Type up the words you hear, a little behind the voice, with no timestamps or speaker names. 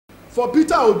For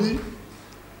Peter Obi,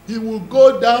 he will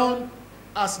go down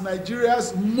as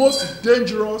Nigeria's most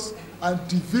dangerous and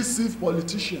divisive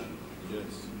politician. Yes.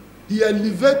 He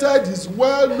elevated his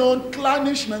well-known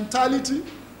clannish mentality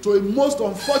to a most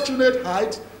unfortunate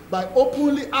height by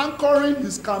openly anchoring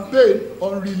his campaign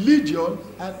on religion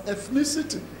and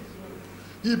ethnicity.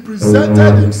 He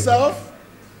presented himself,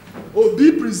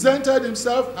 Obi presented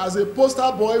himself as a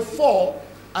poster boy for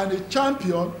and a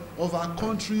champion of our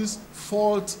country's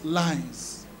fault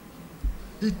lines.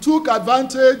 He took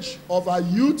advantage of our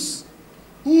youths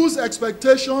whose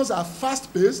expectations are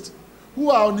fast-paced,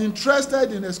 who are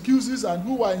uninterested in excuses, and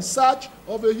who are in search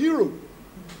of a hero.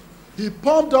 He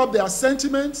pumped up their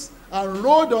sentiments and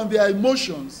rode on their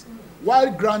emotions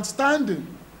while grandstanding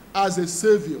as a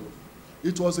savior.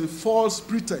 It was a false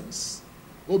pretense.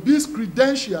 Obi's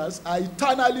credentials are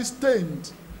eternally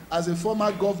stained as a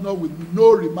former governor with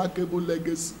no remarkable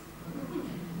legacy.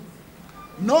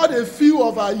 Not a few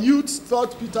of our youths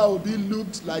thought Peter Obi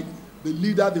looked like the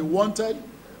leader they wanted,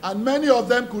 and many of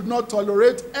them could not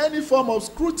tolerate any form of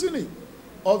scrutiny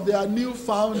of their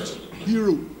newfound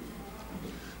hero.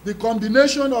 The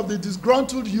combination of the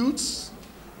disgruntled youths,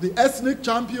 the ethnic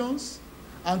champions,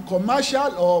 and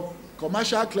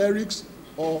commercial clerics,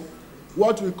 or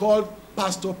what we call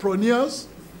pastorpreneurs,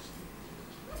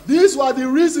 these were the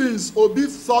reasons Obi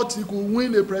thought he could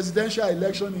win a presidential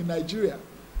election in Nigeria.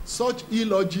 Such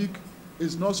illogic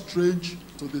is not strange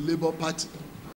to the Labour Party.